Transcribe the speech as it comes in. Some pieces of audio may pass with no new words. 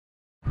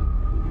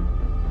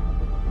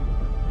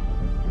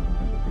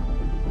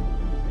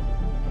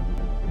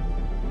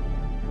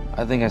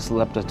I think I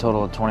slept a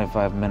total of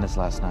 25 minutes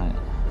last night.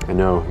 I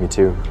know, me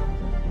too.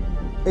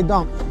 Hey,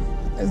 Dom,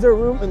 is there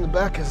room in the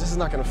back? Because this is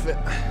not going to fit.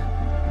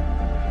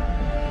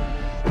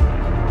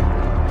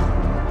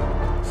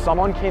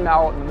 Someone came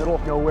out in the middle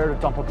of nowhere to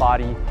dump a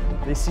body.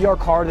 They see our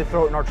car, they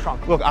throw it in our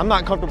trunk. Look, I'm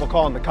not comfortable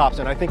calling the cops,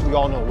 and I think we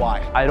all know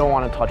why. I don't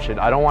want to touch it.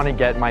 I don't want to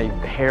get my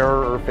hair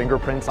or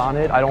fingerprints on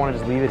it. I don't want to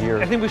just leave it here.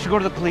 I think we should go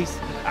to the police.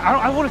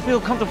 I want to feel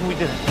comfortable we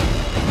did it.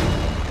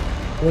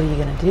 What are you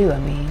gonna do? I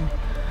mean,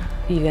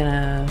 are you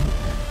gonna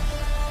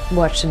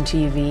watch some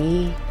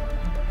TV,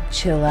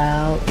 chill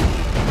out,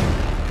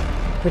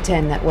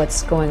 pretend that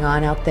what's going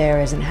on out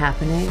there isn't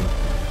happening?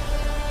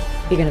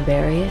 You're gonna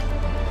bury it?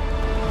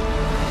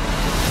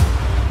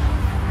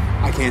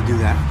 I can't do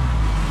that.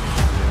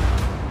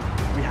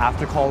 We have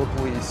to call the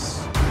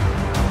police.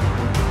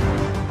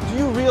 Do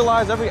you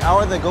realize every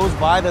hour that goes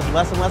by, there's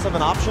less and less of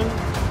an option?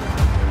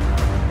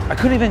 I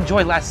couldn't even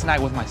enjoy last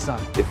night with my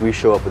son. If we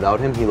show up without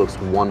him, he looks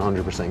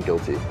 100%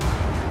 guilty.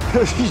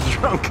 He's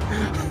drunk.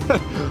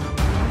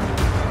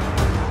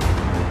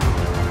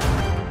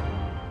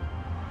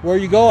 Where are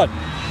you going?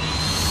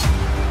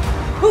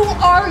 Who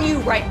are you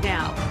right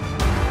now?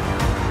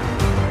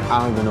 I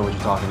don't even know what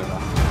you're talking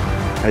about.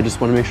 I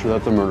just want to make sure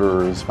that the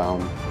murderer is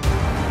found.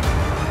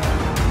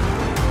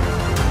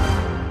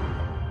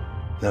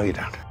 No, you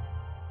don't.